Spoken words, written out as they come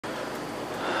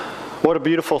What a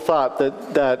beautiful thought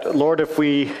that Lord, if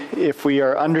we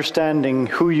are understanding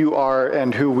who you are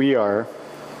and who we are,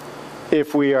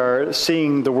 if we are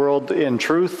seeing the world in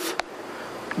truth,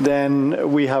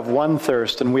 then we have one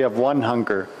thirst and we have one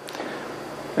hunger.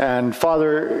 And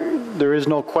Father, there is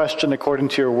no question according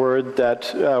to your word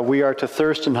that we are to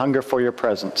thirst and hunger for your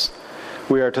presence.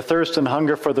 We are to thirst and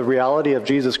hunger for the reality of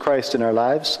Jesus Christ in our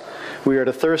lives. We are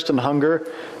to thirst and hunger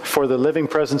for the living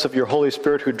presence of your Holy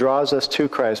Spirit who draws us to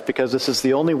Christ, because this is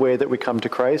the only way that we come to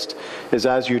Christ, is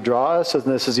as you draw us, and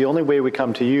this is the only way we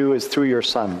come to you is through your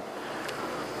Son.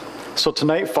 So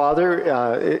tonight, Father,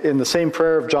 in the same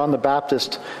prayer of John the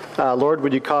Baptist, Lord,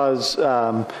 would you cause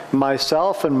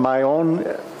myself and my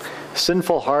own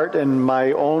sinful heart and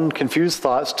my own confused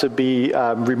thoughts to be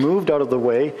removed out of the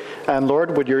way. And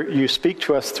Lord, would you speak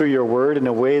to us through your word in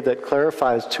a way that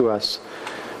clarifies to us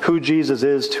who Jesus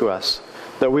is to us,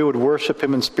 that we would worship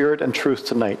him in spirit and truth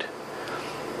tonight.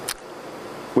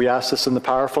 We ask this in the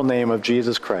powerful name of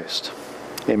Jesus Christ.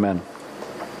 Amen.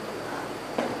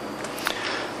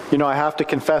 You know, I have to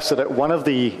confess that at one of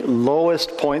the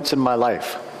lowest points in my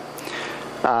life,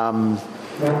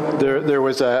 there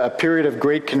was a period of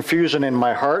great confusion in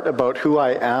my heart about who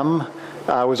I am.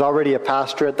 I was already a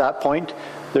pastor at that point.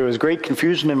 There was great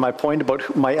confusion in my point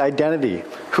about my identity,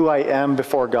 who I am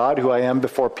before God, who I am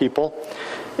before people.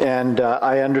 And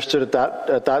I understood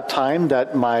at that time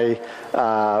that my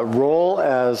role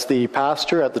as the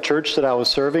pastor at the church that I was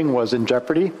serving was in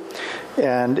jeopardy.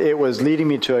 And it was leading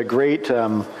me to a great,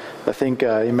 I think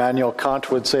Immanuel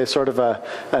Kant would say, sort of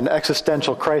an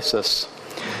existential crisis.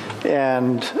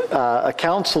 And a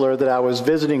counselor that I was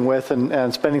visiting with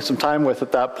and spending some time with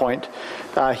at that point,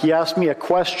 he asked me a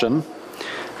question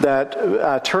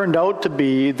that turned out to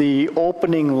be the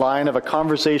opening line of a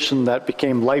conversation that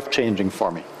became life-changing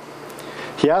for me.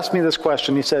 He asked me this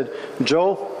question. He said,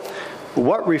 "Joe,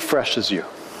 what refreshes you?"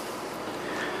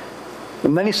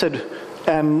 And then he said,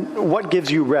 "And what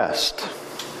gives you rest?"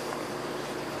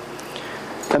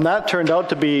 And that turned out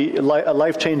to be a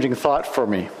life-changing thought for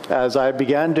me as I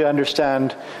began to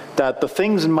understand that the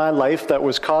things in my life that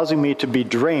was causing me to be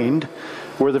drained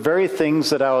were the very things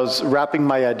that I was wrapping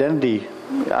my identity.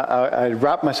 I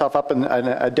wrapped myself up in an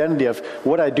identity of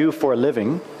what I do for a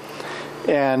living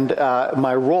and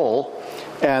my role,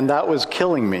 and that was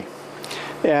killing me.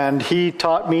 And he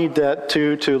taught me that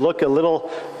to look a little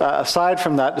aside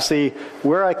from that to see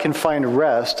where I can find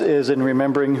rest is in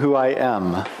remembering who I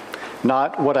am.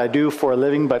 Not what I do for a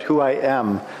living, but who I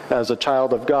am as a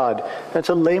child of God. And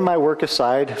to lay my work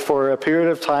aside for a period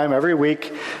of time every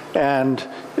week. And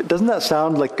doesn't that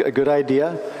sound like a good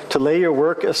idea? To lay your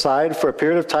work aside for a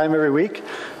period of time every week?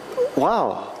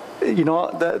 Wow. You know,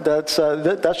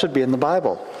 that should be in the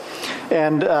Bible.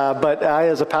 And but I,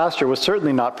 as a pastor, was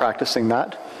certainly not practicing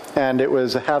that. And it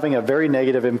was having a very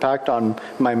negative impact on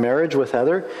my marriage with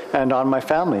Heather and on my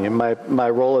family and my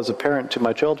role as a parent to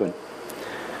my children.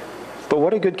 But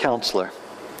what a good counselor.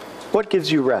 What gives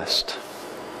you rest?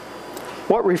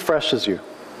 What refreshes you?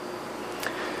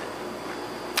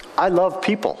 I love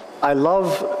people. I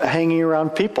love hanging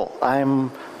around people.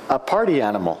 I'm a party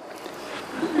animal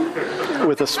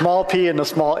with a small p and a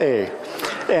small a.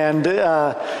 And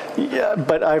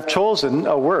but I've chosen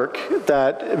a work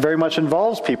that very much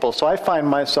involves people. So I find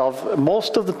myself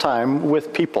most of the time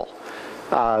with people.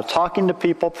 Talking to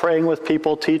people, praying with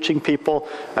people, teaching people.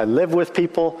 I live with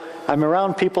people. I'm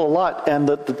around people a lot. And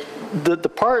the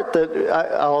part that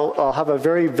I'll have a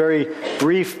very, very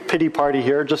brief pity party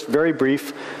here, just very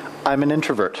brief. I'm an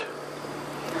introvert.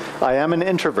 I am an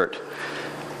introvert.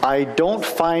 I don't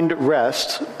find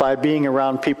rest by being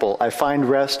around people. I find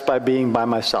rest by being by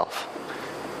myself.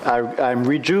 I'm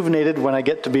rejuvenated when I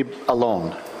get to be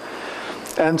alone.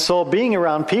 And so being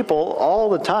around people all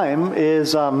the time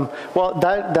is, that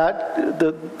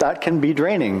can be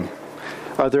draining.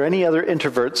 Are there any other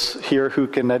introverts here who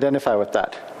can identify with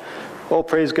that? Oh,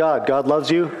 praise God. God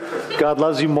loves you. God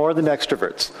loves you more than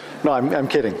extroverts. No, I'm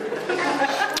kidding.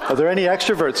 Are there any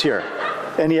extroverts here?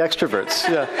 Any extroverts?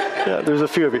 Yeah, there's a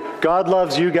few of you. God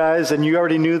loves you guys, and you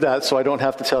already knew that, so I don't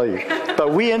have to tell you.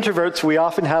 But we introverts, we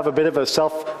often have a bit of a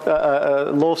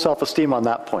low self-esteem on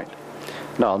that point.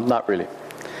 No, not really.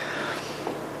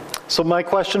 So my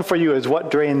question for you is, what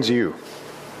drains you?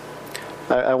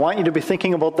 I want you to be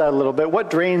thinking about that a little bit. What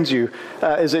drains you?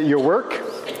 Is it your work?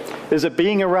 Is it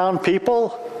being around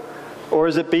people? Or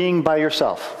is it being by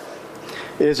yourself?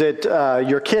 Is it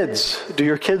your kids? Do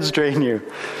your kids drain you?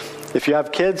 If you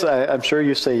have kids, I'm sure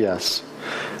you say yes.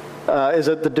 Is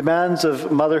it the demands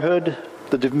of motherhood,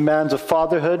 the demands of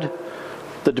fatherhood,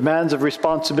 the demands of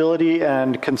responsibility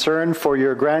and concern for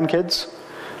your grandkids?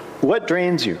 What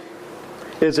drains you?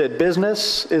 Is it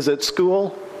business? Is it school?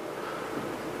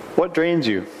 What drains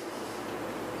you?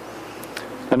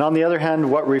 And on the other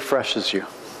hand, what refreshes you?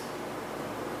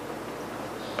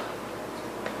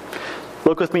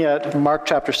 Look with me at Mark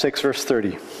chapter 6, verse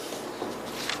 30.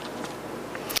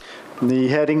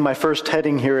 My first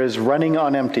heading here is running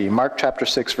on empty. Mark chapter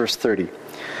 6, verse 30.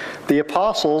 The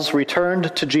apostles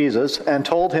returned to Jesus and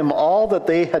told him all that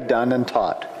they had done and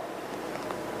taught.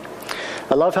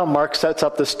 I love how Mark sets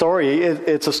up the story.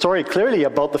 It's a story clearly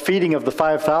about the feeding of the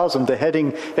 5,000. The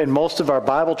heading in most of our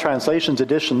Bible translations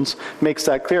editions makes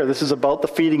that clear. This is about the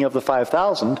feeding of the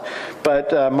 5,000.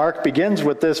 But Mark begins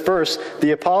with this verse,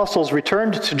 the apostles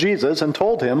returned to Jesus and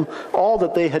told him all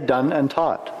that they had done and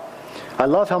taught. I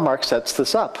love how Mark sets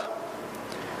this up.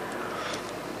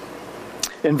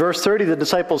 In verse 30, the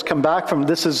disciples come back from,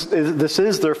 this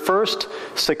is their first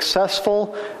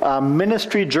successful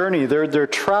ministry journey, their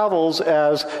travels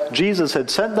as Jesus had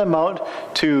sent them out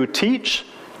to teach,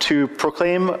 to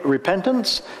proclaim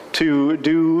repentance, to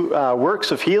do works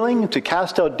of healing, to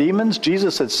cast out demons.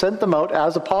 Jesus had sent them out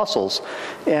as apostles.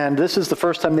 And this is the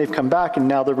first time they've come back, and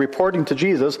now they're reporting to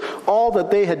Jesus all that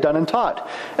they had done and taught.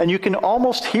 And you can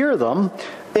almost hear them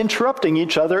interrupting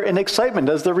each other in excitement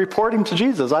as they're reporting to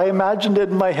Jesus. I imagined it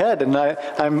in my head, and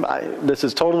this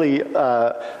is totally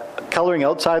coloring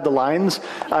outside the lines.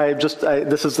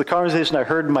 This is the conversation I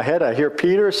heard in my head. I hear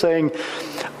Peter saying,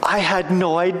 I had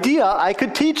no idea I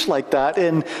could teach like that.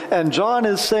 And John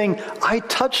is saying, I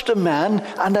touched a man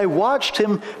and I watched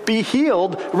him be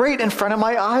healed right in front of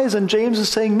my eyes. And James is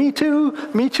saying, me too,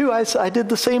 I did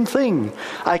the same thing.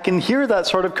 I can hear that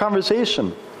sort of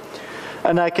conversation.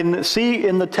 And I can see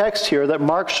in the text here that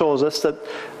Mark shows us that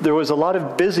there was a lot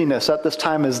of busyness at this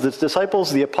time as the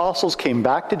disciples, the apostles came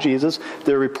back to Jesus.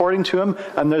 They're reporting to him,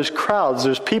 and there's crowds.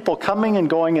 There's people coming and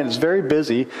going, and it's very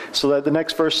busy, so that the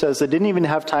next verse says they didn't even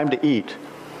have time to eat.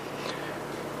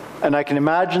 And I can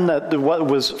imagine that what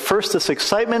was first this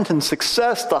excitement and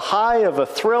success, the high of a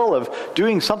thrill of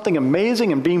doing something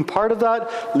amazing and being part of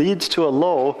that, leads to a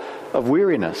low of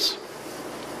weariness.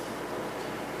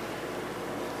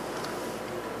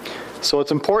 So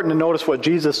it's important to notice what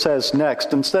Jesus says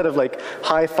next. Instead of like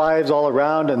high fives all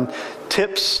around and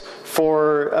tips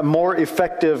for more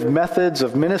effective methods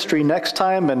of ministry next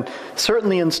time, and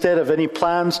certainly instead of any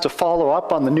plans to follow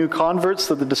up on the new converts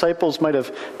that the disciples might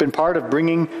have been part of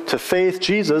bringing to faith,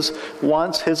 Jesus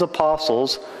wants his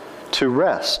apostles to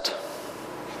rest.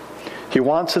 He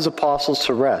wants his apostles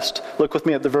to rest. Look with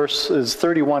me at the verses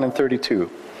 31 and 32.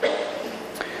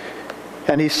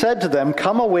 And he said to them,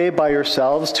 come away by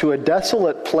yourselves to a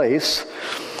desolate place.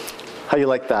 How you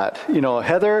like that?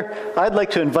 Heather, I'd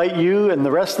like to invite you and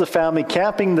the rest of the family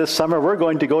camping this summer. We're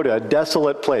going to go to a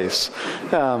desolate place.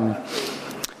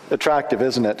 Attractive,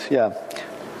 isn't it? Yeah.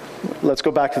 Let's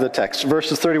go back to the text.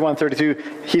 Verses 31 and 32.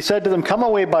 He said to them, come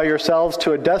away by yourselves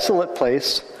to a desolate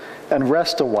place and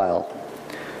rest a while.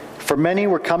 For many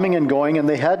were coming and going, and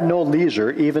they had no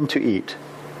leisure even to eat.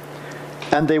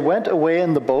 And they went away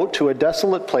in the boat to a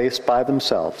desolate place by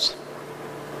themselves.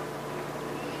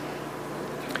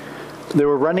 They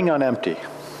were running on empty.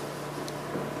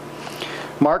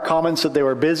 Mark comments that they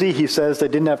were busy. He says they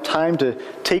didn't have time to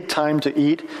take time to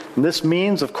eat. And this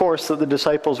means, of course, that the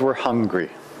disciples were hungry.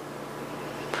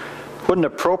 What an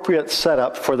appropriate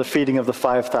setup for the feeding of the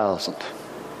 5,000.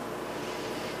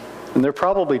 And they're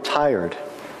probably tired.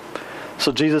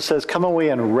 So Jesus says, come away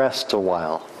and rest a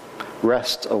while.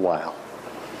 Rest a while.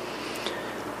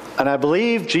 And I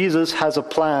believe Jesus has a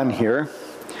plan here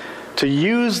to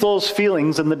use those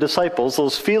feelings in the disciples,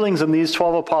 those feelings in these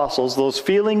 12 apostles, those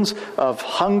feelings of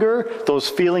hunger, those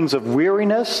feelings of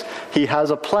weariness. He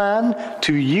has a plan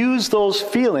to use those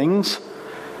feelings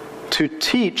to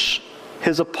teach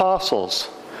his apostles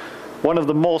one of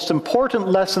the most important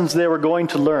lessons they were going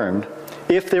to learn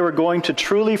if they were going to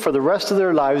truly, for the rest of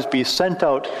their lives, be sent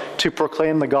out to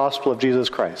proclaim the gospel of Jesus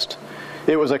Christ.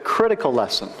 It was a critical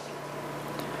lesson.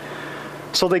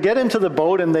 So they get into the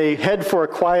boat and they head for a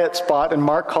quiet spot, and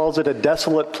Mark calls it a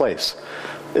desolate place.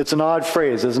 It's an odd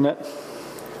phrase, isn't it?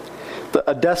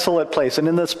 A desolate place. And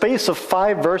in the space of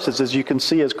 5 verses, as you can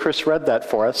see as Chris read that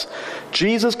for us,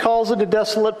 Jesus calls it a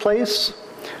desolate place.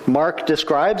 Mark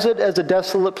describes it as a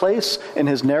desolate place in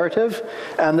his narrative,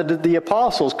 and the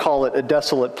apostles call it a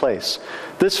desolate place.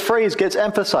 This phrase gets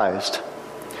emphasized.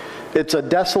 It's a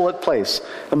desolate place.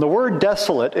 And the word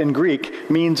desolate in Greek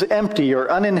means empty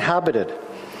or uninhabited.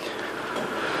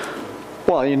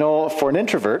 Well, for an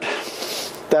introvert,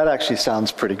 that actually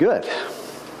sounds pretty good.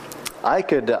 I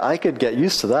could get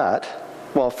used to that.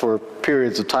 Well, for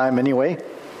periods of time anyway.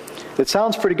 It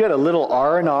sounds pretty good. A little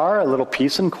R&R, a little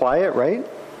peace and quiet, right?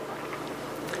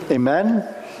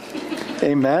 Amen?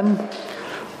 Amen?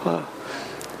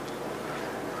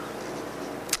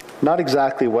 Not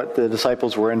exactly what the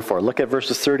disciples were in for. Look at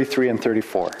verses 33 and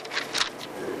 34.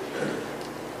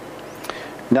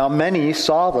 Now many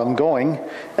saw them going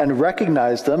and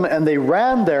recognized them, and they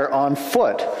ran there on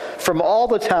foot from all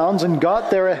the towns and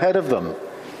got there ahead of them.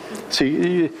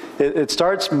 See, it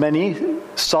starts many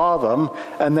saw them,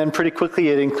 and then pretty quickly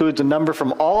it includes a number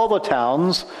from all the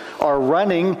towns are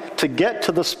running to get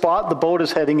to the spot the boat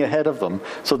is heading ahead of them.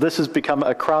 So this has become,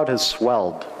 a crowd has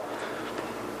swelled.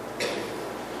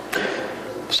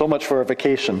 So much for a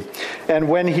vacation. And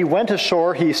when he went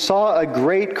ashore, he saw a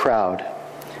great crowd,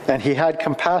 and he had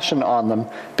compassion on them,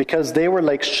 because they were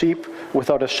like sheep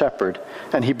without a shepherd,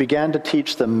 and he began to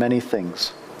teach them many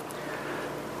things.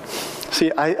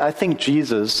 See, I think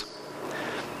Jesus,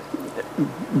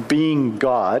 being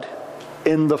God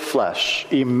in the flesh,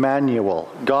 Emmanuel,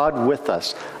 God with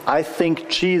us, I think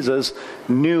Jesus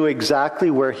knew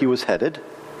exactly where he was headed.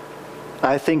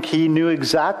 I think he knew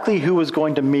exactly who was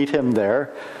going to meet him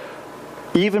there,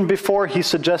 even before he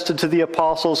suggested to the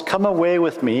apostles, "Come away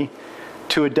with me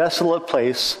to a desolate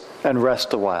place and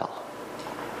rest a while."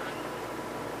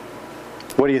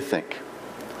 What do you think?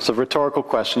 It's a rhetorical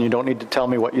question. You don't need to tell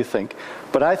me what you think.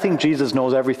 But I think Jesus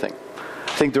knows everything.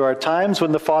 I think there are times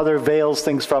when the Father veils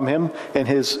things from him in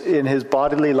his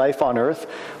bodily life on earth,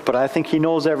 but I think he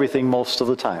knows everything most of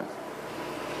the time.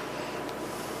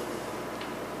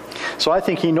 So I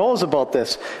think he knows about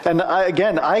this. And I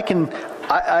can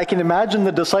imagine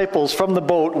the disciples from the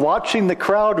boat watching the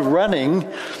crowd running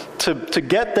to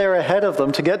get there ahead of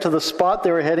them, to get to the spot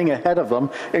they were heading ahead of them,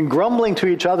 and grumbling to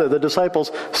each other, the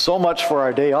disciples, "So much for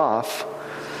our day off."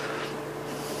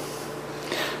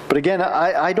 But again,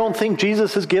 I don't think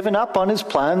Jesus has given up on his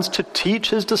plans to teach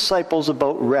his disciples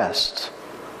about rest.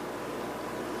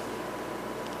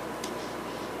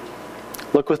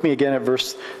 Look with me again at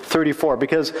verse 34,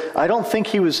 because I don't think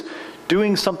he was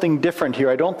doing something different here.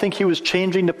 I don't think he was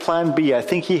changing to plan B. I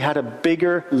think he had a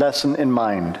bigger lesson in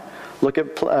mind. Look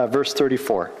at verse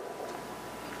 34.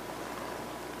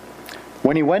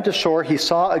 When he went ashore, he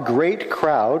saw a great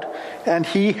crowd, and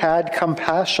he had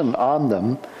compassion on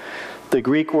them. The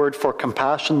Greek word for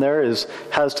compassion there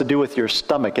has to do with your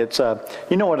stomach. It's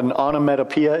you know what an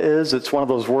onomatopoeia is? It's one of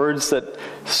those words that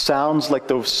sounds like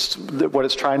what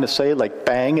it's trying to say, like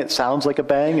bang, it sounds like a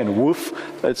bang, and woof,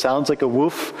 it sounds like a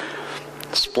woof.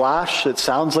 Splash, it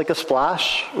sounds like a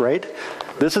splash, right?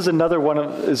 This is another one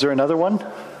is there another one?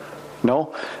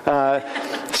 No?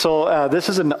 So this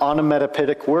is an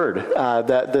onomatopoeic word.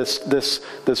 That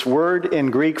this word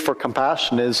in Greek for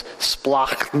compassion is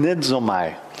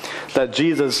splachnizomai. That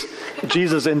Jesus'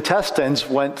 intestines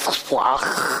went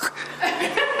splach.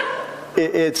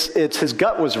 It's his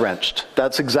gut was wrenched.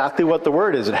 That's exactly what the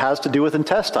word is. It has to do with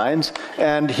intestines,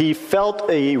 and he felt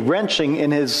a wrenching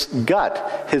in his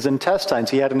gut, his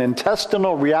intestines. He had an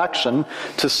intestinal reaction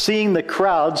to seeing the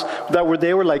crowds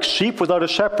they were like sheep without a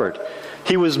shepherd.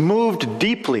 He was moved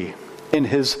deeply in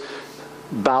his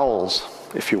bowels,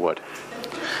 if you would.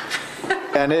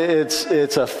 And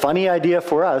it's a funny idea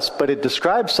for us, but it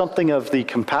describes something of the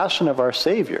compassion of our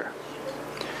Savior.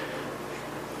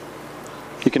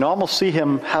 You can almost see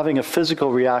him having a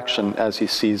physical reaction as he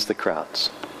sees the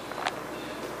crowds.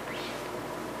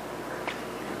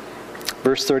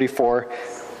 Verse 34,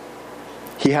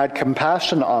 he had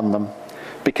compassion on them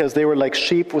because they were like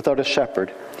sheep without a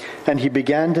shepherd, and he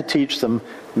began to teach them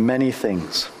many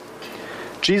things.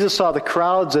 Jesus saw the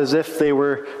crowds as if they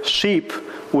were sheep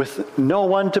with no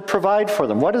one to provide for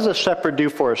them. What does a shepherd do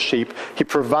for a sheep? He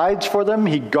provides for them,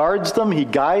 he guards them, he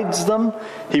guides them,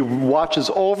 he watches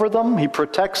over them, he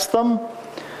protects them.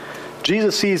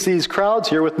 Jesus sees these crowds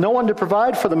here with no one to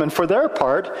provide for them, and for their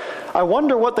part, I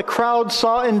wonder what the crowd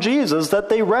saw in Jesus that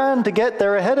they ran to get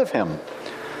there ahead of him.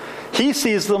 He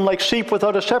sees them like sheep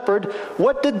without a shepherd.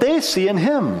 What did they see in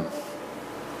him?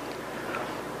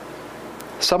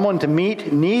 Someone to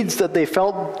meet needs that they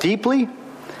felt deeply?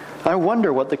 I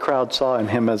wonder what the crowd saw in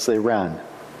him as they ran.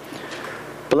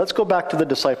 But let's go back to the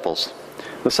disciples.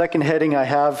 The second heading I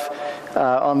have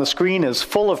on the screen is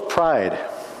full of pride.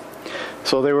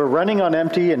 So they were running on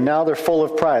empty, and now they're full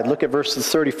of pride. Look at verses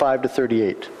 35 to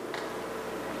 38.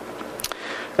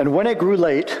 And when it grew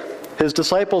late, his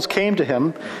disciples came to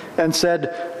him and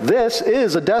said, "This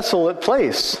is a desolate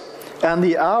place, and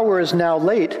the hour is now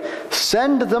late.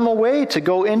 Send them away to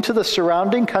go into the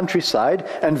surrounding countryside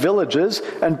and villages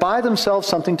and buy themselves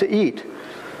something to eat."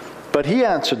 But he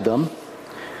answered them,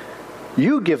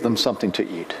 "You give them something to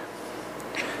eat."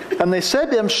 And they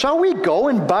said to him, "Shall we go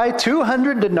and buy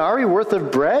 200 denarii worth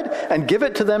of bread and give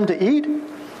it to them to eat?"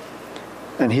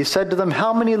 And he said to them,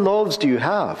 "How many loaves do you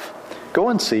have?" Go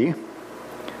and see.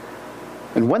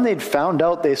 And when they'd found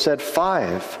out, they said,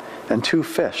 5 and 2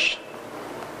 fish.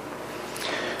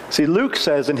 See, Luke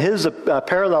says in his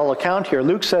parallel account here,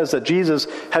 Luke says that Jesus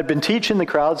had been teaching the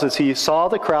crowds as he saw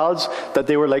the crowds, that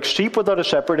they were like sheep without a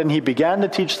shepherd, and he began to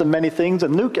teach them many things.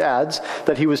 And Luke adds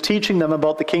that he was teaching them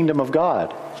about the kingdom of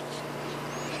God.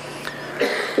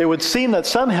 It would seem that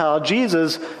somehow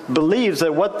Jesus believes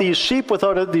that what these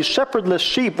shepherdless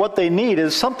sheep, what they need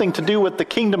is something to do with the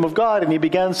kingdom of God, and he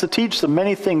begins to teach them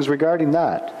many things regarding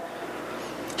that.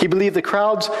 He believed the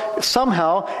crowds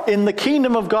somehow in the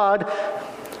kingdom of God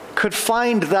could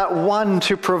find that one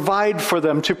to provide for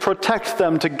them, to protect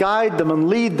them, to guide them and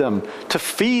lead them, to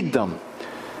feed them.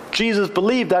 Jesus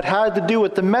believed that had to do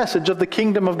with the message of the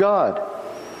kingdom of God.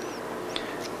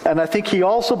 And I think he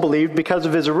also believed, because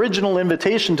of his original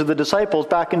invitation to the disciples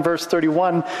back in verse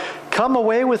 31, come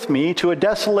away with me to a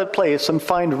desolate place and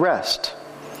find rest.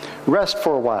 Rest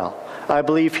for a while. I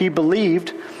believe he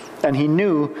believed and he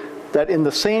knew that in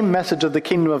the same message of the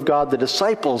kingdom of God, the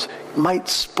disciples might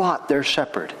spot their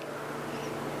shepherd.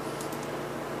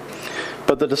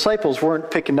 But the disciples weren't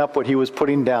picking up what he was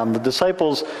putting down. The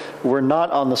disciples were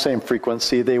not on the same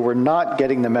frequency. They were not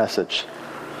getting the message.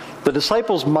 The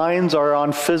disciples' minds are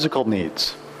on physical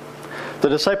needs. The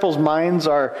disciples' minds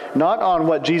are not on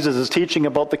what Jesus is teaching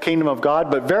about the kingdom of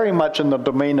God, but very much in the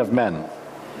domain of men.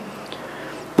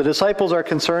 The disciples are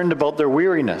concerned about their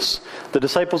weariness. The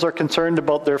disciples are concerned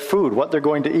about their food, what they're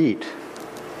going to eat.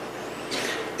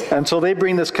 And so they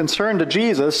bring this concern to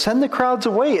Jesus. Send the crowds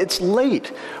away. It's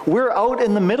late. We're out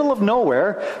in the middle of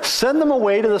nowhere. Send them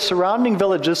away to the surrounding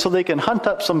villages so they can hunt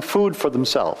up some food for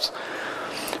themselves.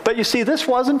 But you see, this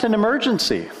wasn't an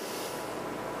emergency.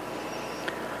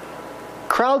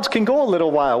 Crowds can go a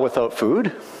little while without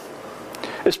food,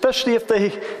 especially if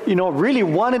they, really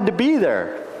wanted to be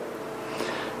there.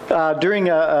 During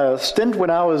a stint when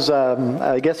I was,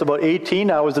 I guess about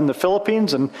 18, I was in the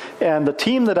Philippines, and the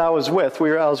team that I was with,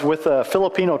 I was with a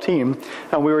Filipino team,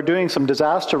 and we were doing some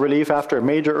disaster relief after a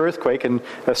major earthquake and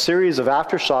a series of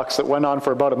aftershocks that went on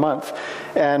for about a month.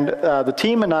 And the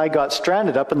team and I got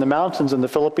stranded up in the mountains in the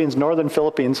Philippines, northern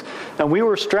Philippines, and we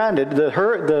were stranded.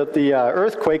 The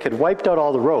earthquake had wiped out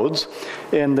all the roads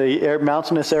in the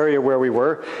mountainous area where we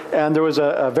were, and there was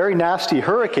a very nasty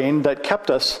hurricane that kept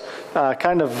us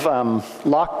kind of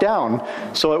locked down,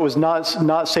 so it was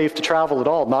not safe to travel at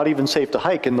all, not even safe to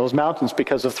hike in those mountains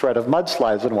because of threat of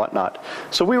mudslides and whatnot.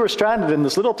 So we were stranded in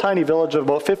this little tiny village of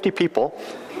about 50 people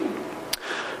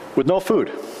with no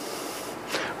food.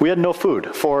 We had no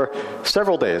food for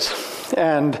several days,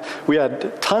 and we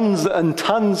had tons and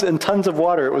tons and tons of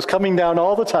water. It was coming down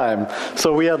all the time,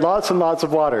 so we had lots and lots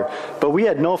of water, but we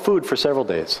had no food for several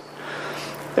days.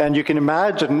 And you can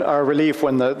imagine our relief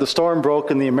when the storm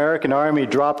broke and the American Army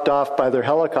dropped off by their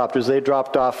helicopters. They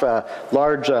dropped off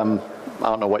large, I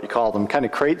don't know what you call them, kind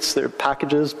of crates, they're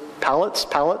packages,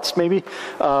 pallets maybe,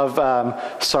 of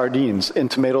sardines in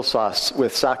tomato sauce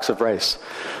with sacks of rice.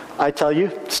 I tell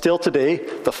you, still today,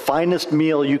 the finest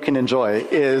meal you can enjoy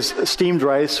is steamed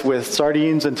rice with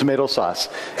sardines and tomato sauce.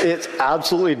 It's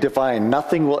absolutely divine.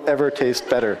 Nothing will ever taste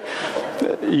better.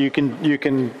 You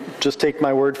can just take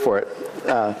my word for it.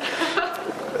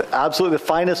 Absolutely the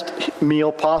finest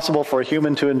meal possible for a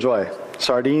human to enjoy.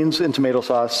 Sardines in tomato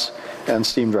sauce and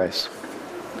steamed rice.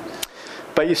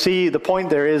 But you see, the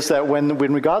point there is that when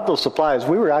we got those supplies,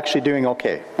 we were actually doing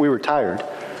okay. We were tired,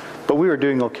 but we were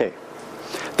doing okay.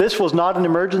 This was not an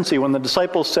emergency when the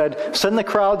disciples said, send the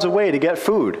crowds away to get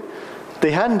food.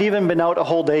 They hadn't even been out a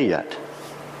whole day yet.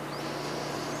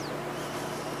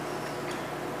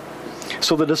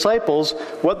 So the disciples,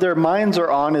 what their minds are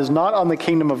on is not on the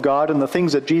kingdom of God and the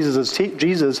things that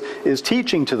Jesus is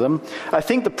teaching to them. I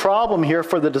think the problem here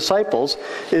for the disciples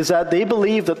is that they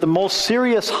believe that the most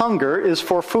serious hunger is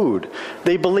for food.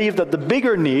 They believe that the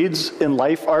bigger needs in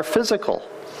life are physical.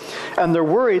 And they're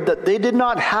worried that they did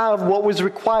not have what was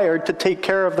required to take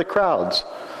care of the crowds.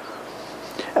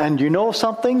 And you know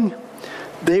something?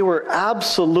 They were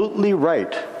absolutely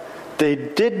right. They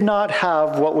did not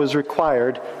have what was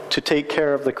required to take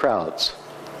care of the crowds.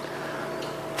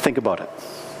 Think about it.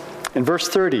 In verse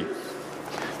 30,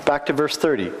 back to verse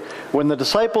 30. When the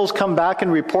disciples come back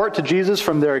and report to Jesus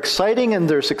from their exciting and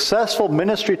their successful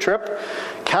ministry trip,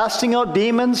 casting out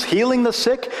demons, healing the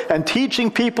sick, and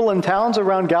teaching people in towns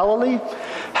around Galilee,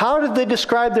 how did they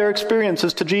describe their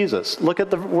experiences to Jesus? Look at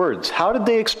the words. How did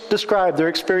they describe their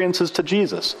experiences to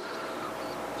Jesus?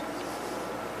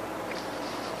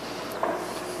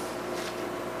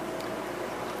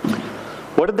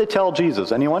 What did they tell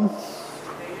Jesus? Anyone?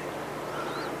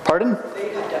 Pardon?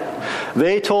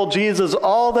 They told Jesus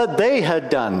all that they had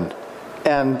done.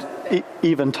 and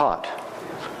even taught.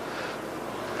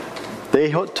 They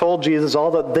told Jesus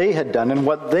all that they had done and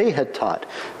what they had taught.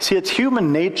 See, it's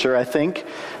human nature, I think,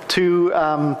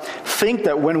 to think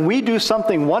that when we do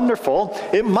something wonderful,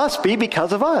 it must be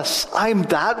because of us. I'm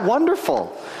that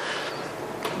wonderful.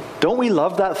 Don't we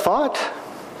love that thought?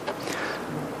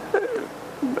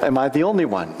 Am I the only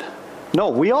one? No,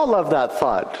 we all love that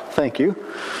thought. Thank you.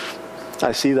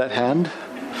 I see that hand.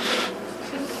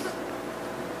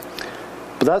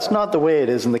 But that's not the way it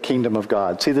is in the kingdom of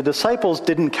God. See, the disciples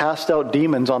didn't cast out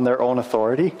demons on their own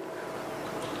authority.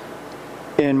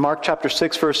 In Mark chapter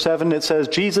 6, verse 7, it says,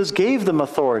 Jesus gave them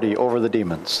authority over the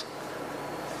demons.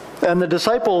 And the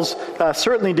disciples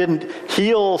certainly didn't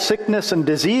heal sickness and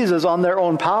diseases on their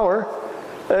own power.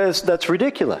 That's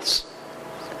ridiculous.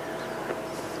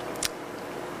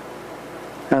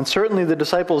 And certainly the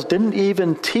disciples didn't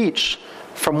even teach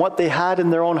from what they had in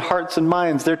their own hearts and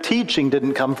minds. Their teaching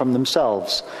didn't come from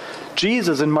themselves.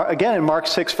 Jesus, again in Mark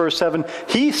 6, verse 7,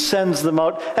 he sends them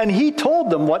out and he told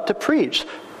them what to preach.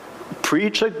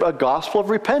 Preach a gospel of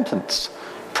repentance.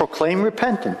 Proclaim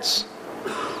repentance.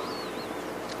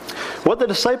 What the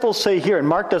disciples say here, and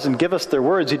Mark doesn't give us their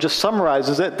words, he just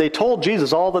summarizes it. They told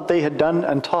Jesus all that they had done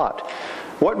and taught.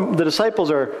 What the disciples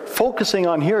are focusing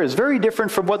on here is very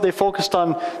different from what they focused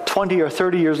on 20 or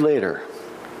 30 years later.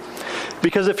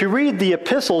 Because if you read the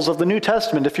epistles of the New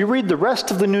Testament, if you read the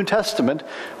rest of the New Testament,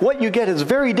 what you get is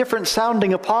very different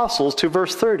sounding apostles to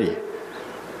verse 30.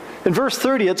 In verse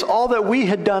 30, it's all that we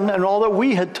had done and all that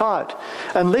we had taught.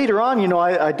 And later on,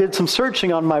 I did some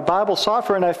searching on my Bible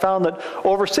software and I found that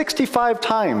over 65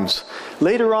 times,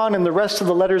 later on in the rest of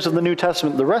the letters of the New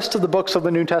Testament, the rest of the books of the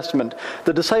New Testament,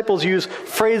 the disciples use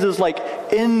phrases like,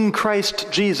 in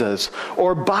Christ Jesus,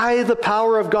 or by the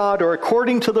power of God, or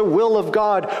according to the will of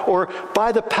God, or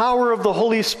by the power of the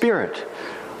Holy Spirit.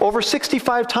 Over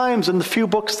 65 times in the few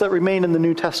books that remain in the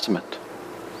New Testament.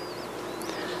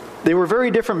 They were very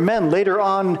different men later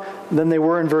on than they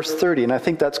were in verse 30, and I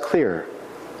think that's clear.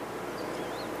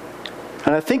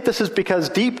 And I think this is because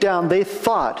deep down they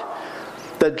thought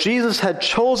that Jesus had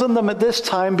chosen them at this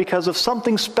time because of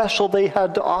something special they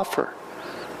had to offer.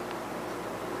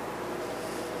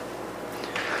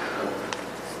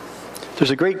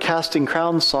 There's a great Casting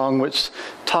Crowns song which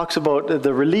talks about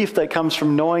the relief that comes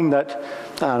from knowing that,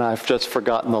 and I've just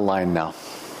forgotten the line now.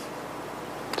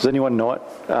 Does anyone know it?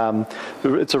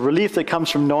 It's a relief that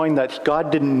comes from knowing that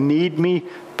God didn't need me,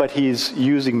 but He's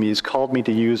using me. He's called me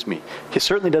to use me. He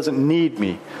certainly doesn't need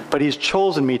me, but He's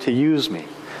chosen me to use me.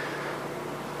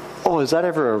 Oh, is that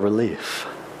ever a relief?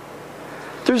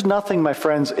 There's nothing, my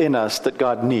friends, in us that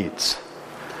God needs.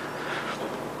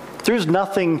 There's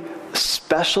nothing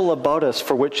special about us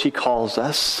for which He calls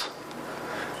us.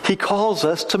 He calls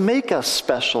us to make us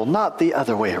special, not the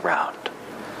other way around.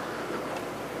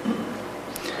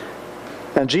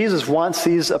 And Jesus wants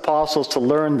these apostles to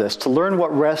learn this, to learn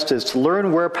what rest is, to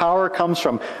learn where power comes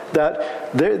from,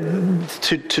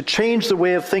 to change the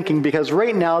way of thinking, because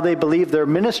right now they believe their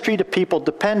ministry to people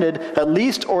depended, at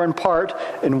least or in part,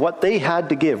 in what they had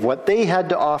to give, what they had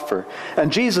to offer.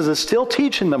 And Jesus is still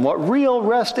teaching them what real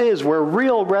rest is, where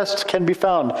real rest can be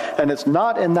found. And it's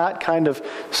not in that kind of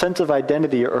sense of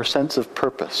identity or sense of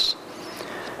purpose.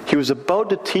 He was about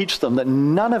to teach them that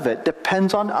none of it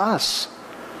depends on us.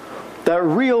 That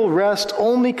real rest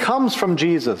only comes from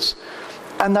Jesus.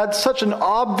 And that's such an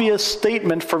obvious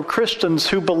statement for Christians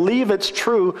who believe it's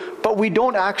true, but we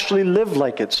don't actually live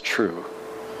like it's true.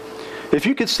 If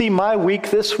you could see my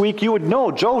week this week, you would know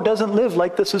Joe doesn't live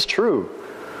like this is true.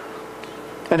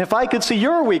 And if I could see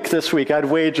your week this week,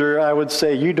 I would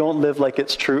say you don't live like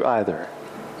it's true either.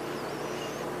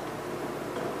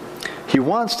 He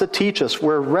wants to teach us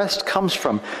where rest comes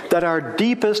from, that our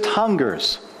deepest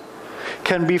hungers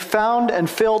can be found and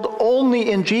filled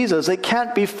only in Jesus. It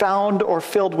can't be found or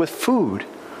filled with food.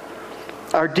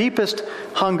 Our deepest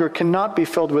hunger cannot be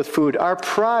filled with food. Our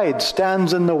pride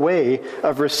stands in the way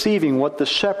of receiving what the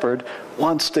shepherd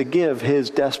wants to give his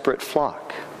desperate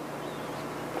flock.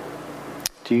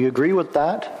 Do you agree with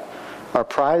that? Our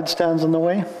pride stands in the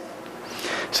way?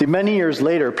 See, many years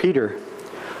later, Peter,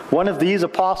 one of these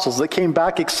apostles that came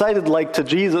back excited like to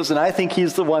Jesus, and I think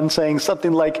he's the one saying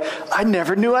something like, I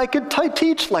never knew I could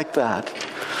teach like that.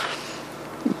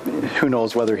 Who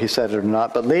knows whether he said it or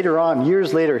not, but later on,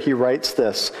 years later, he writes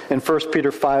this in 1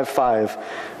 Peter 5:5.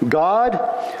 God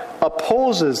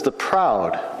opposes the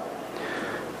proud,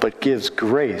 but gives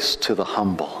grace to the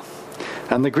humble.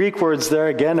 And the Greek words there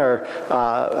again are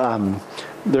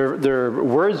They're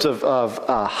words of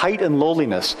height and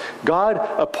lowliness. God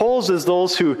opposes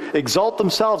those who exalt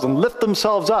themselves and lift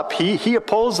themselves up. He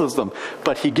opposes them,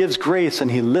 but he gives grace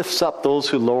and he lifts up those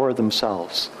who lower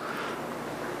themselves.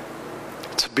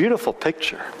 It's a beautiful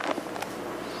picture.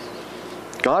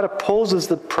 God opposes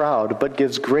the proud, but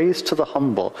gives grace to the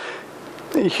humble.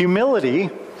 Humility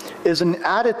is an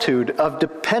attitude of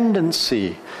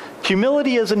dependency.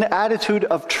 Humility is an attitude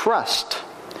of trust.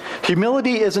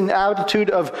 Humility is an attitude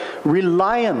of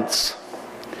reliance.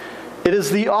 It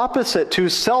is the opposite to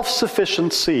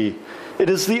self-sufficiency. It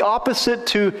is the opposite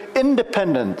to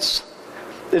independence.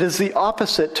 It is the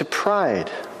opposite to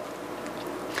pride.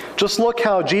 Just look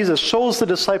how Jesus shows the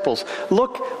disciples.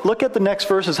 Look at the next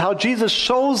verses, how Jesus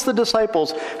shows the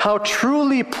disciples how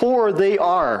truly poor they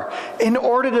are in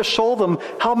order to show them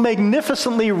how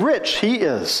magnificently rich he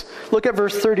is. Look at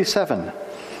verse 37.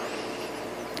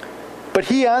 But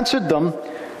he answered them,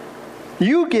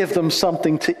 "You give them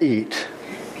something to eat."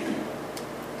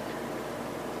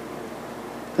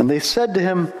 And they said to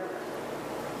him,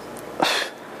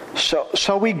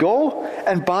 Shall we go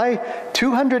and buy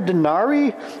 200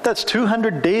 denarii? That's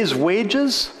 200 days'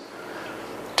 wages?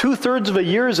 2/3 of a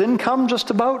year's income, just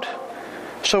about?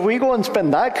 Shall we go and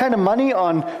spend that kind of money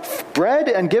on bread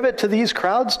and give it to these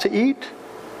crowds to eat?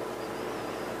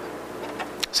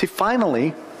 See,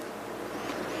 finally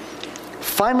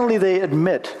they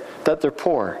admit that they're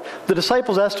poor. The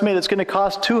disciples estimate it's going to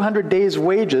cost 200 days'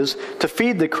 wages to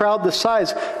feed the crowd this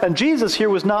size. And Jesus here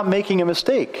was not making a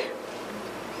mistake.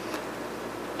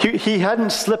 He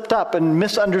hadn't slipped up and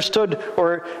misunderstood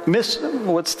or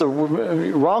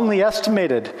wrongly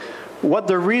estimated what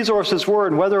their resources were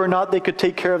and whether or not they could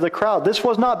take care of the crowd. This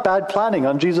was not bad planning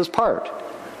on Jesus' part.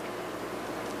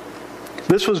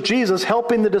 This was Jesus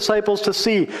helping the disciples to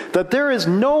see that there is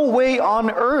no way on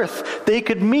earth they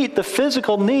could meet the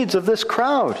physical needs of this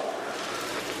crowd.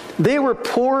 They were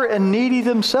poor and needy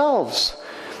themselves.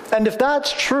 And if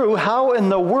that's true, how in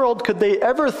the world could they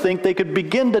ever think they could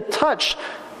begin to touch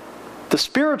the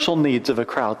spiritual needs of a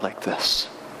crowd like this?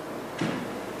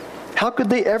 How could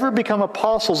they ever become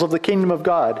apostles of the kingdom of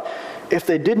God if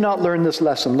they did not learn this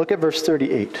lesson? Look at verse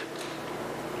 38.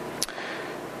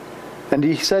 And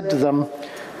he said to them,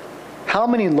 "How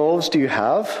many loaves do you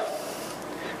have?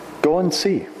 Go and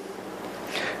see."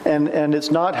 And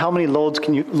it's not how many loaves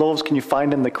can you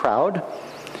find in the crowd.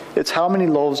 It's how many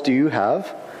loaves do you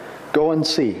have? Go and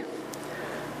see.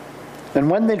 And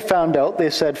when they'd found out, they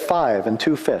said 5 and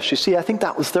 2 fish. You see, I think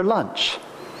that was their lunch.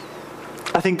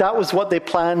 I think that was what they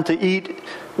planned to eat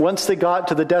once they got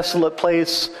to the desolate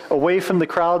place, away from the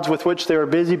crowds with which they were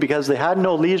busy because they had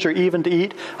no leisure even to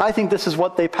eat. I think this is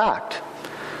what they packed.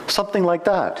 Something like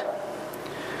that.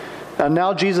 And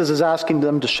now Jesus is asking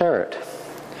them to share it.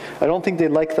 I don't think they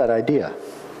like that idea.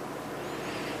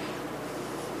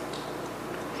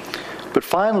 But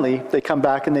finally, they come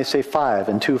back and they say 5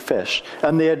 and 2 fish.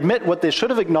 And they admit what they should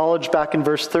have acknowledged back in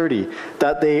verse 30,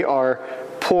 that they are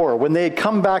poor. When they had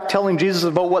come back telling Jesus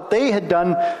about what they had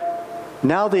done,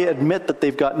 now they admit that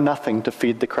they've got nothing to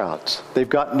feed the crowds. They've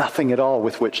got nothing at all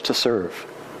with which to serve.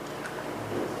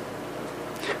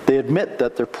 They admit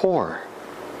that they're poor.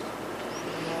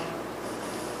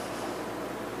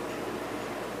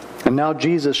 And now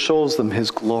Jesus shows them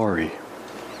his glory.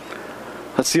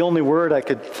 That's the only word I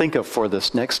could think of for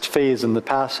this next phase in the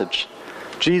passage.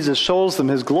 Jesus shows them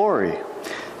his glory.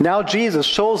 Now Jesus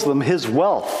shows them his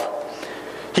wealth.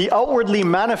 He outwardly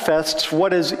manifests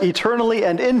what is eternally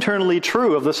and internally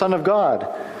true of the Son of God.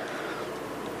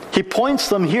 He points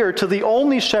them here to the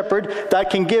only shepherd that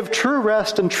can give true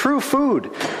rest and true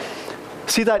food.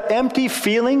 See that empty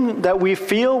feeling that we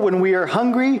feel when we are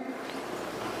hungry,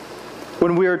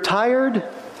 when we are tired,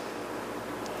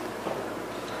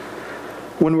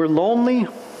 when we're lonely?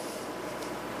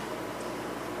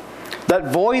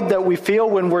 That void that we feel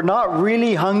when we're not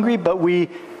really hungry but we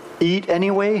eat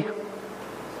anyway?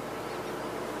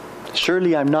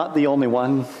 Surely I'm not the only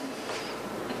one.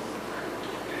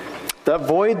 That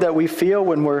void that we feel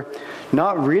when we're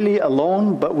not really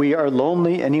alone but we are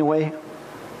lonely anyway?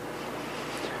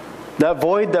 That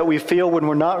void that we feel when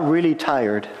we're not really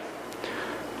tired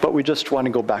but we just want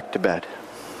to go back to bed?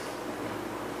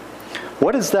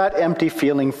 What is that empty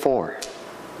feeling for?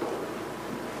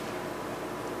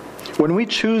 When we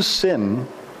choose sin,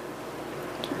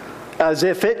 as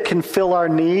if it can fill our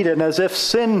need, and as if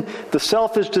sin, the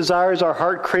selfish desires our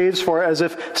heart craves for, as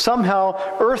if somehow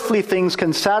earthly things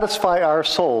can satisfy our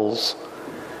souls,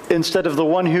 instead of the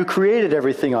one who created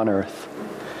everything on earth.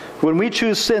 When we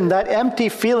choose sin, that empty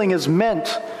feeling is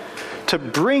meant to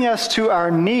bring us to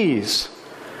our knees,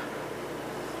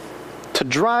 to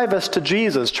drive us to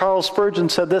Jesus. Charles Spurgeon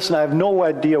said this, and I have no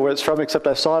idea where it's from except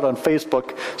I saw it on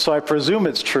Facebook, so I presume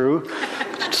it's true.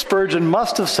 Spurgeon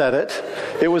must have said it.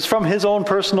 It was from his own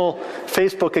personal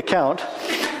Facebook account.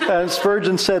 And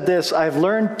Spurgeon said this, "I've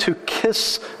learned to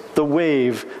kiss the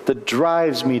wave that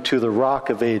drives me to the rock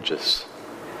of ages."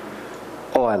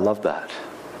 Oh, I love that.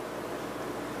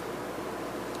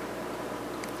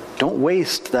 Don't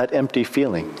waste that empty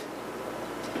feeling.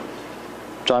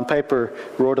 John Piper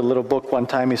wrote a little book one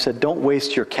time. He said, "Don't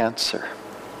waste your cancer."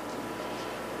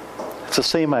 It's the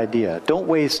same idea. Don't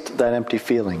waste that empty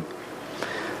feeling.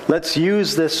 Let's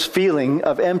use this feeling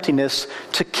of emptiness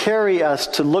to carry us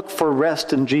to look for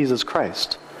rest in Jesus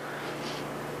Christ.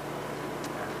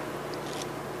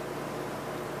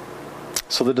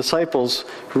 So the disciples,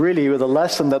 really, the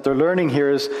lesson that they're learning here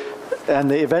is,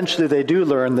 and eventually they do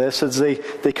learn this, is they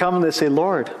come and they say,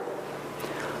 "Lord,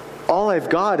 all I've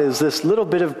got is this little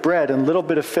bit of bread and little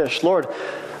bit of fish. Lord,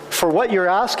 for what you're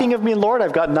asking of me, Lord,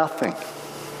 I've got nothing.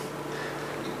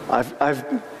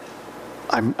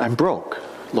 I'm broke,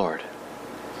 Lord.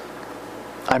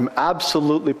 I'm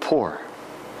absolutely poor.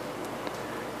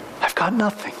 I've got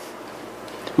nothing.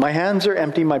 My hands are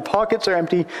empty, my pockets are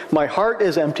empty, my heart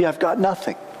is empty, I've got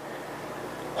nothing.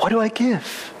 What do I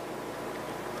give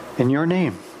in your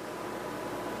name?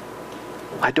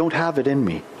 I don't have it in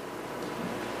me."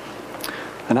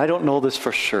 And I don't know this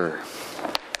for sure,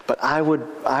 but I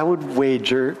would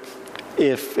wager,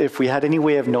 if we had any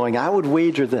way of knowing, I would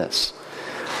wager this,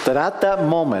 that at that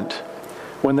moment,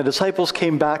 when the disciples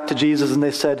came back to Jesus and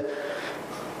they said,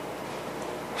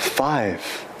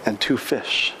 5 and 2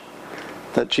 fish,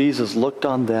 that Jesus looked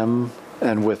on them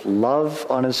and with love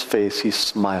on his face, he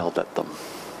smiled at them.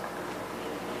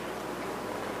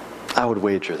 I would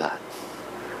wager that.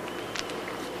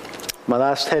 My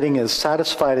last heading is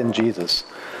satisfied in Jesus.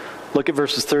 Look at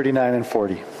verses 39 and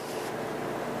 40.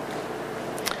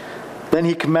 "Then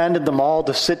he commanded them all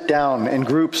to sit down in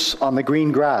groups on the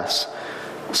green grass.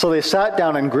 So they sat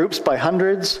down in groups by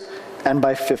hundreds and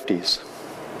by 50s.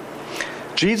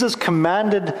 Jesus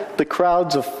commanded the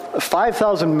crowds of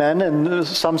 5,000 men, and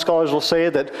some scholars will say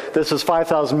that this is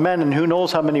 5,000 men, and who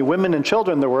knows how many women and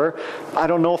children there were. I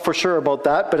don't know for sure about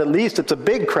that, but at least it's a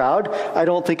big crowd. I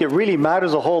don't think it really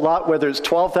matters a whole lot whether it's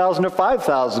 12,000 or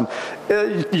 5,000.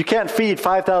 You can't feed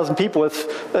 5,000 people with,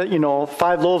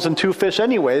 5 loaves and 2 fish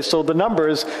anyway, so the number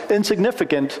is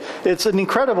insignificant. It's an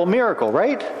incredible miracle,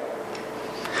 right?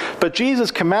 But Jesus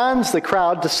commands the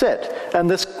crowd to sit. And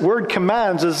this word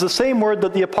commands is the same word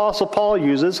that the Apostle Paul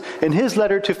uses in his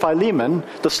letter to Philemon,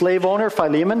 the slave owner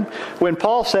Philemon, when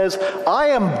Paul says, "I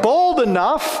am bold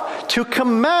enough to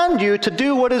command you to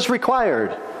do what is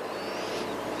required."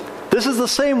 This is the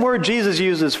same word Jesus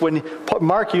uses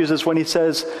Mark uses when he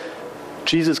says,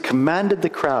 Jesus commanded the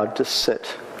crowd to sit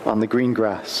on the green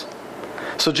grass.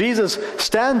 So Jesus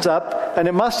stands up, and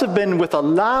it must have been with a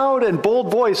loud and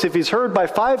bold voice if he's heard by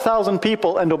 5,000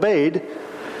 people and obeyed.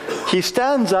 He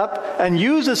stands up and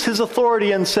uses his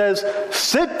authority and says,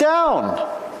 "Sit down."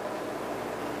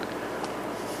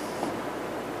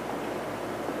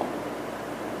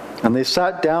 And they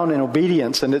sat down in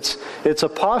obedience, and it's a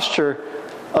posture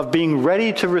of being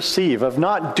ready to receive, of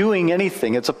not doing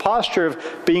anything. It's a posture of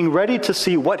being ready to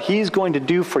see what he's going to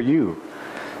do for you,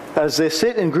 as they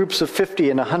sit in groups of 50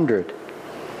 and 100.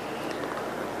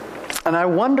 And I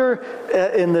wonder,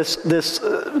 in this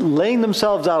laying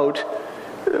themselves out,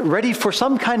 ready for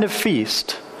some kind of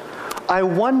feast, I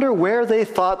wonder where they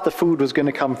thought the food was going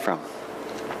to come from.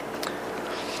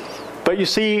 But you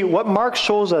see, what Mark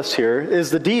shows us here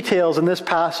is the details in this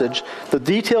passage, the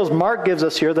details Mark gives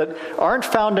us here that aren't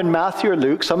found in Matthew or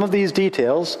Luke. Some of these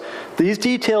details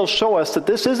show us that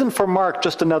this isn't for Mark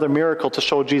just another miracle to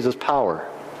show Jesus' power.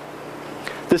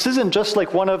 This isn't just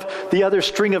like one of the other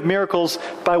string of miracles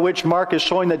by which Mark is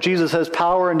showing that Jesus has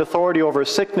power and authority over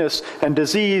sickness and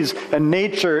disease and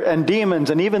nature and demons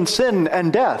and even sin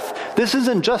and death. This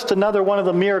isn't just another one of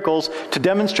the miracles to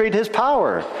demonstrate his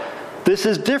power. This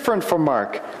is different from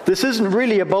Mark. This isn't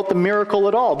really about the miracle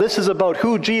at all. This is about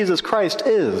who Jesus Christ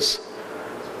is.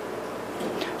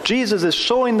 Jesus is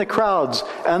showing the crowds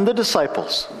and the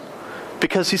disciples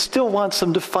because he still wants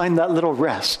them to find that little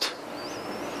rest.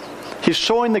 He's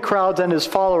showing the crowds and his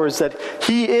followers that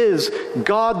he is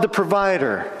God the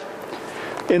provider.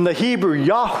 In the Hebrew,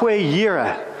 Yahweh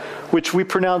Yireh, which we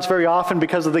pronounce very often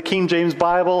because of the King James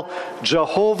Bible,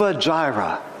 Jehovah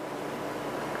Jireh.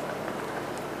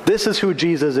 This is who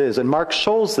Jesus is, and Mark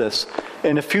shows this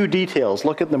in a few details.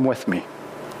 Look at them with me.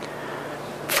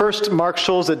 First, Mark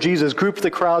shows that Jesus grouped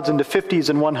the crowds into 50s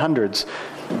and 100s.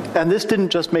 And this didn't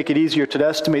just make it easier to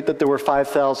estimate that there were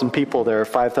 5,000 people there,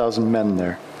 5,000 men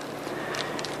there.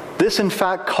 This, in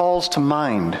fact, calls to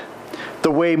mind the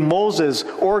way Moses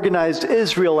organized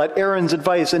Israel at Aaron's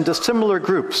advice into similar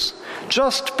groups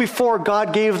just before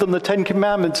God gave them the Ten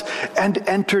Commandments and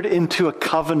entered into a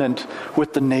covenant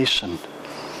with the nation.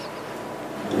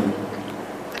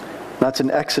 That's in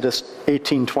Exodus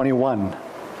 18:21.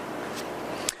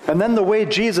 And then the way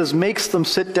Jesus makes them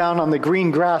sit down on the green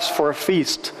grass for a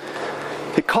feast.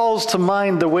 It calls to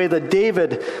mind the way that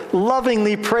David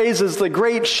lovingly praises the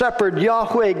great shepherd,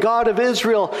 Yahweh, God of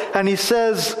Israel, and he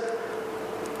says,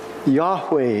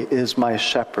 Yahweh is my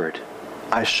shepherd,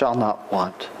 I shall not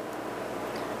want.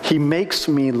 He makes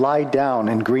me lie down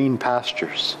in green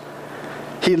pastures.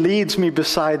 He leads me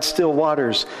beside still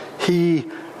waters.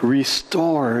 He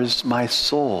restores my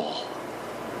soul.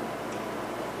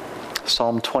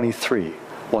 Psalm 23,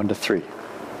 1-3.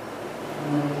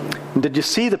 And did you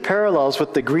see the parallels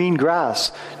with the green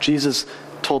grass? Jesus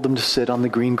told them to sit on the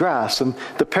green grass. And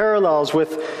the parallels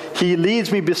with He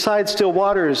leads me beside still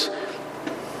waters.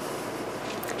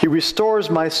 He restores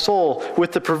my soul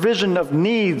with the provision of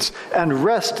needs and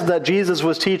rest that Jesus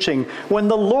was teaching. When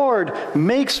the Lord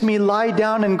makes me lie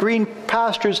down in green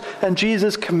pastures, and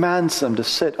Jesus commands them to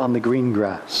sit on the green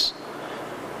grass.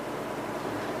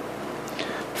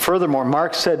 Furthermore,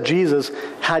 Mark said Jesus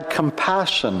had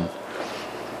compassion.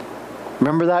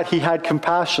 Remember that? He had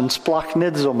compassion,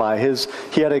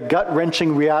 splachnidzomai. He had a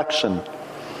gut-wrenching reaction.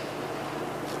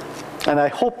 And I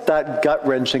hope that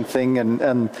gut-wrenching thing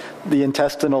and the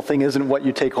intestinal thing isn't what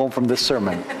you take home from this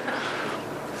sermon.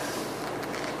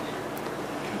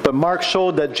 But Mark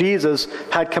showed that Jesus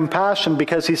had compassion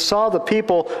because he saw the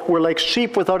people were like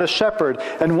sheep without a shepherd.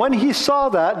 And when he saw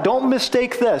that, don't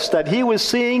mistake this, that he was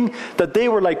seeing that they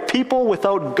were like people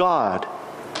without God.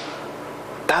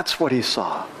 That's what he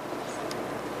saw.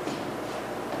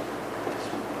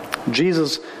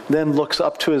 Jesus then looks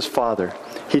up to his Father.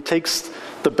 He takes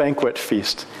the banquet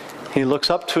feast. He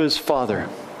looks up to his Father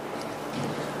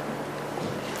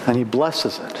and he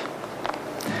blesses it.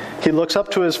 He looks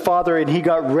up to his Father and he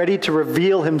got ready to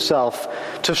reveal himself,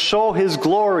 to show his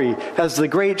glory as the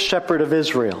great shepherd of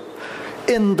Israel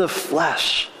in the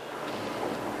flesh.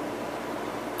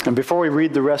 And before we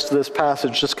read the rest of this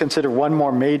passage, just consider one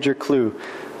more major clue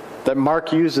that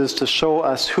Mark uses to show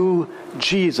us who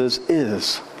Jesus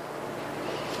is.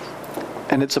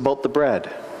 And it's about the bread.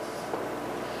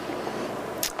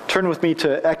 Turn with me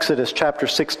to Exodus chapter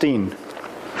 16.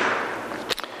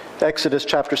 Exodus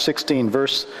chapter 16,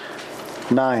 verse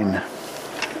 9.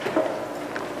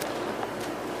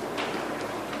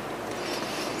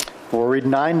 We'll read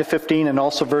 9-15 and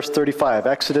also verse 35.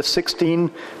 Exodus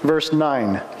 16, verse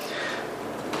 9.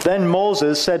 Then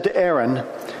Moses said to Aaron,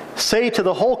 "Say to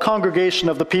the whole congregation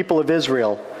of the people of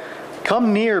Israel,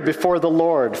 'Come near before the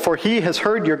Lord, for he has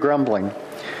heard your grumbling.'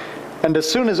 And as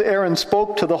soon as Aaron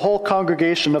spoke to the whole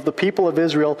congregation of the people of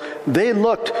Israel, they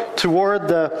looked toward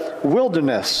the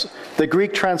wilderness." The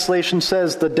Greek translation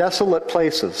says the desolate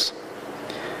places.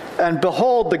 "And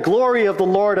behold, the glory of the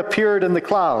Lord appeared in the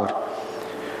cloud.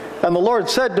 And the Lord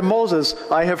said to Moses,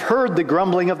 'I have heard the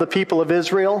grumbling of the people of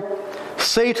Israel.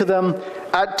 Say to them,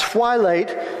 at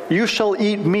twilight you shall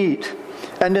eat meat,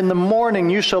 and in the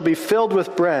morning you shall be filled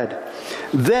with bread.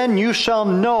 Then you shall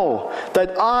know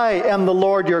that I am the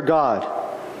Lord your God.'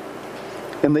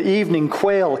 In the evening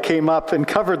quail came up and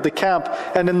covered the camp,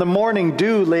 and in the morning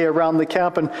dew lay around the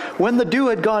camp. And when the dew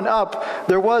had gone up,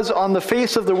 there was on the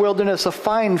face of the wilderness a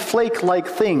fine flake-like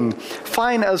thing,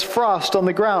 fine as frost on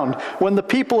the ground. When the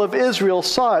people of Israel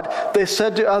saw it, they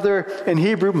said to other in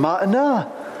Hebrew, 'Ma'ana,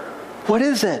 what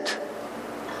is it?'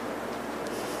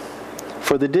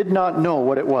 For they did not know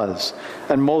what it was.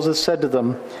 And Moses said to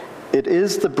them, 'It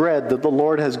is the bread that the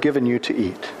Lord has given you to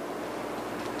eat.'"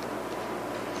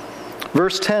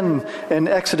 Verse 10 in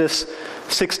Exodus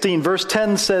 16, verse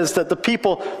 10 says that the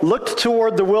people looked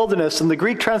toward the wilderness, and the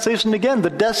Greek translation again, the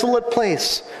desolate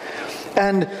place.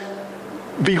 And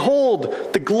behold,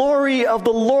 the glory of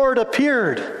the Lord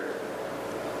appeared.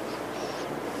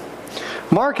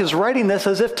 Mark is writing this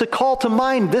as if to call to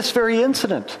mind this very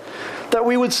incident, that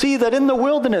we would see that in the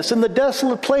wilderness, in the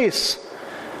desolate place,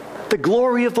 the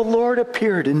glory of the Lord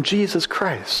appeared in Jesus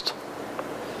Christ.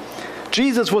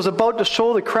 Jesus was about to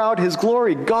show the crowd his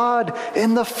glory, God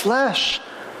in the flesh.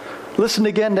 Listen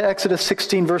again to Exodus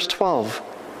 16, verse 12.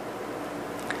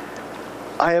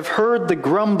 "I have heard the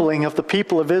grumbling of the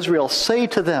people of Israel. Say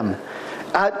to them,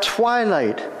 at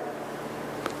twilight,"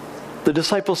 the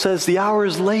disciple says, "the hour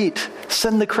is late.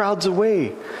 Send the crowds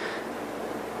away."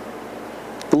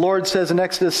 The Lord says in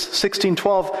Exodus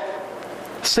 16:12,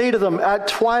 "Say to them, at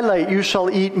twilight you shall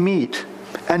eat meat,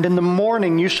 and in the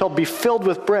morning you shall be filled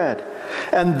with bread.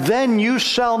 And then you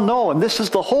shall know," and this is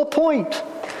the whole point,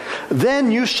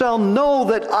 "then you shall know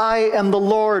that I am the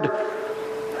Lord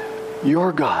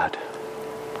your God."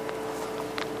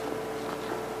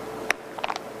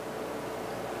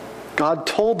 God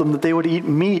told them that they would eat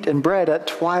meat and bread at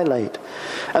twilight,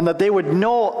 and that they would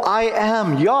know I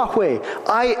am Yahweh.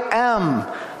 I am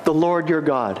the Lord your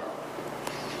God.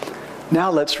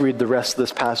 Now let's read the rest of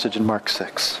this passage in Mark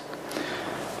 6,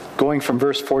 going from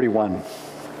verse 41.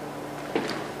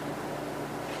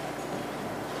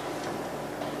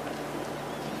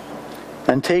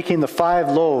 "And taking the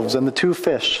 5 loaves and the 2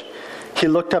 fish, he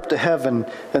looked up to heaven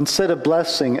and said a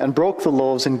blessing and broke the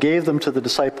loaves and gave them to the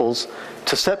disciples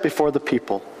to set before the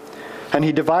people. And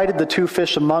he divided the 2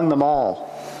 fish among them all.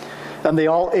 And they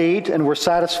all ate and were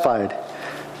satisfied.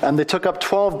 And they took up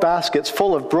 12 baskets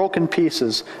full of broken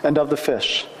pieces and of the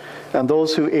fish. And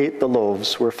those who ate the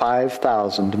loaves were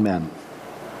 5,000 men."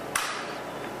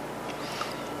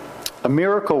 A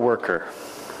miracle worker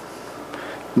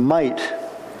might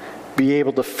be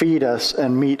able to feed us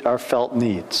and meet our felt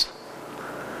needs.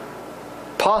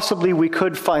 Possibly we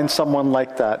could find someone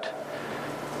like that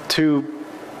to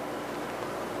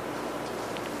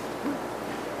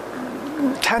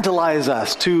tantalize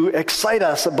us, to excite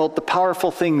us about the powerful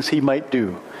things he might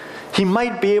do. He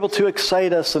might be able to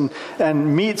excite us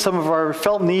and meet some of our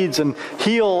felt needs and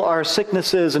heal our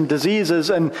sicknesses and diseases,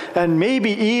 and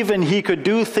maybe even he could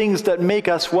do things that make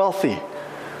us wealthy.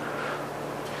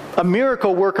 A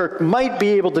miracle worker might be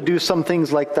able to do some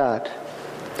things like that.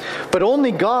 But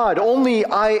only God, only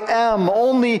I am,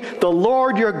 only the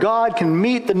Lord your God can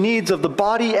meet the needs of the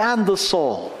body and the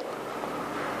soul.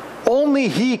 Only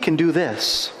He can do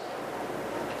this.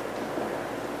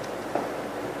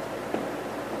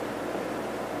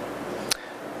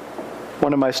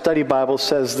 One of my study Bibles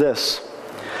says this,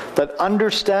 that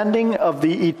understanding of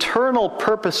the eternal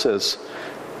purposes,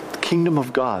 the kingdom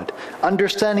of God,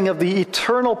 understanding of the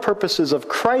eternal purposes of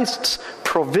Christ's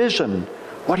provision,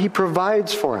 what He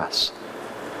provides for us,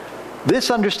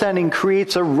 this understanding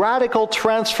creates a radical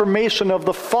transformation of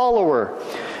the follower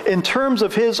in terms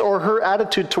of his or her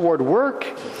attitude toward work,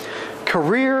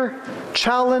 career,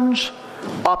 challenge,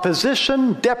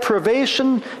 opposition,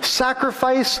 deprivation,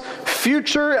 sacrifice,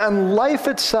 future, and life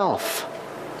itself.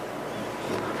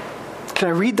 Can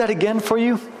I read that again for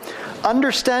you?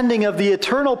 Understanding of the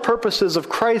eternal purposes of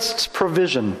Christ's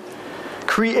provision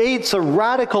creates a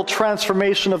radical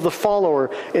transformation of the follower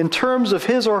in terms of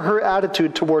his or her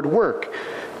attitude toward work,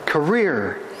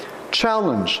 career,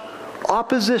 challenge,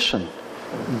 opposition,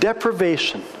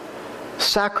 deprivation,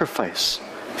 sacrifice,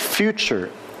 future,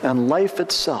 and life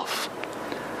itself.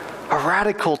 A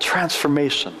radical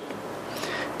transformation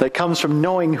that comes from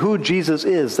knowing who Jesus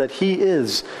is, that He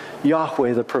is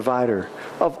Yahweh, the provider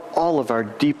of all of our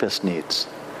deepest needs.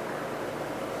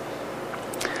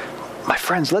 My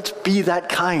friends, let's be that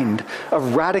kind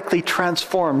of radically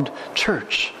transformed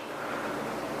church.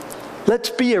 Let's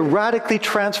be a radically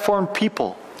transformed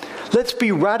people. Let's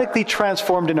be radically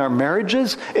transformed in our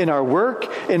marriages, in our work,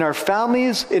 in our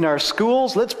families, in our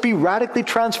schools. Let's be radically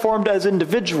transformed as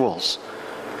individuals.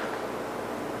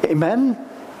 Amen?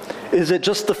 Is it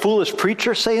just the foolish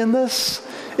preacher saying this?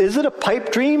 Is it a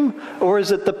pipe dream, or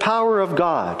is it the power of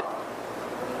God?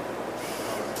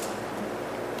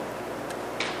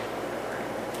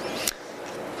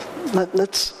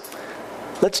 Let's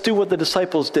do what the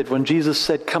disciples did when Jesus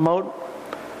said, "Come out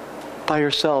by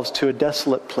yourselves to a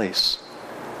desolate place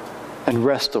and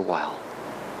rest a while."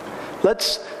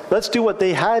 Let's do what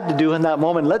they had to do in that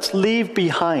moment. Let's leave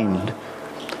behind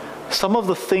some of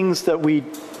the things that we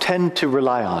tend to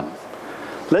rely on.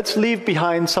 Let's leave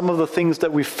behind some of the things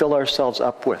that we fill ourselves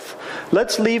up with.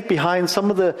 Let's leave behind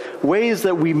some of the ways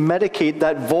that we medicate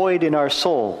that void in our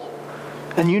soul.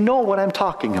 And you know what I'm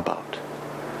talking about.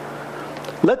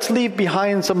 Let's leave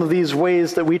behind some of these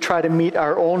ways that we try to meet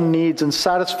our own needs and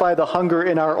satisfy the hunger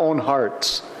in our own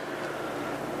hearts.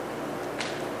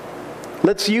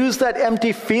 Let's use that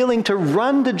empty feeling to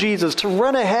run to Jesus, to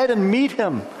run ahead and meet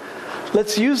Him.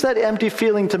 Let's use that empty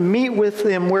feeling to meet with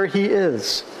Him where He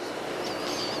is.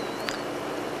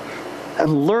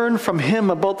 And learn from Him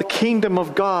about the kingdom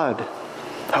of God,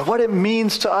 and what it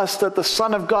means to us that the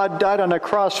Son of God died on a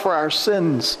cross for our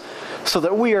sins, so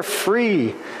that we are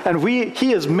free, and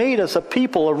He has made us a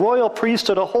people, a royal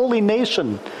priesthood, a holy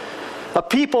nation, a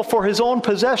people for His own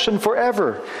possession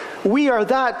forever. We are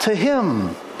that to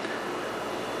Him.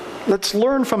 Let's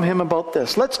learn from Him about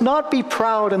this. Let's not be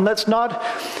proud, and let's not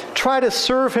try to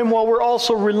serve Him while we're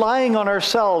also relying on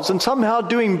ourselves and somehow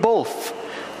doing both.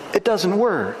 It doesn't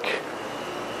work.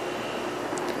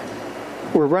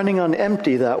 We're running on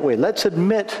empty that way. Let's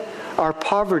admit our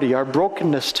poverty, our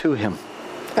brokenness to Him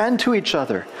and to each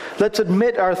other. Let's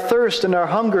admit our thirst and our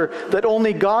hunger that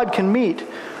only God can meet.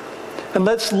 And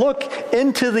let's look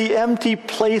into the empty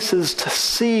places to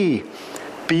see,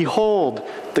 behold,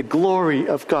 the glory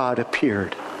of God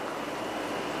appeared.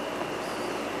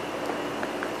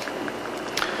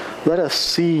 Let us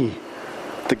see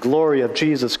the glory of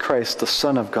Jesus Christ, the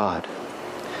Son of God.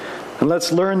 And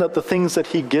let's learn that the things that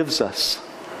He gives us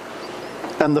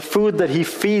and the food that He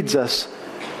feeds us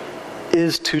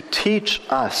is to teach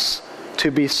us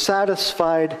to be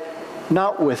satisfied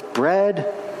not with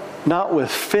bread, not with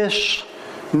fish,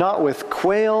 not with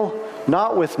quail,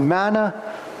 not with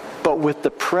manna, but with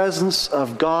the presence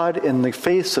of God in the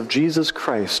face of Jesus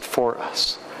Christ for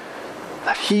us.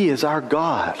 That He is our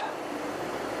God.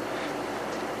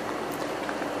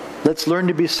 Let's learn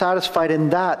to be satisfied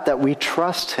in that we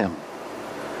trust Him,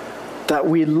 that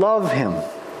we love Him,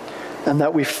 and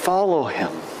that we follow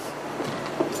Him.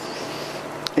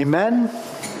 Amen?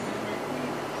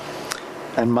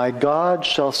 And my God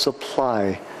shall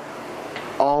supply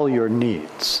all your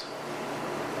needs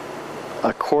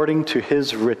according to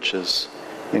His riches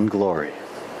in glory.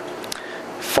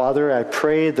 Father, I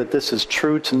pray that this is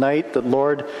true tonight, that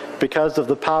Lord, because of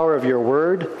the power of your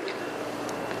word,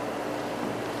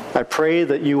 I pray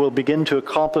that you will begin to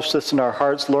accomplish this in our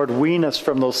hearts. Lord, wean us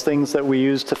from those things that we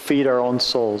use to feed our own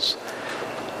souls,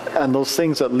 and those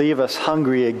things that leave us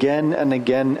hungry again and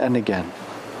again and again.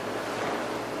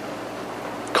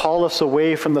 Call us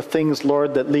away from the things,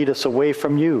 Lord, that lead us away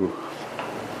from you.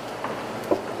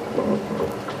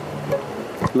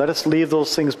 Let us leave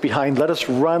those things behind. Let us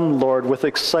run, Lord, with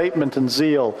excitement and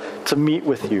zeal to meet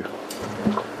with you.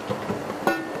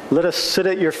 Let us sit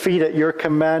at your feet at your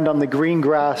command on the green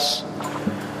grass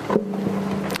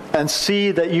and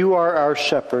see that you are our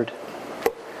shepherd,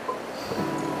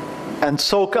 and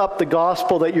soak up the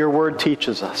gospel that your word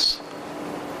teaches us,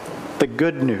 the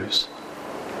good news.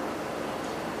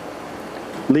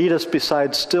 Lead us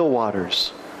beside still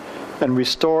waters and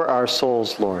restore our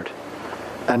souls, Lord,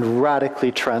 and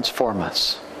radically transform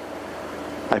us.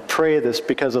 I pray this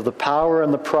because of the power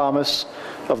and the promise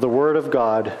of the Word of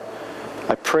God.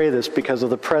 I pray this because of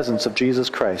the presence of Jesus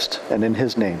Christ, and in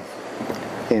His name,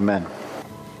 amen.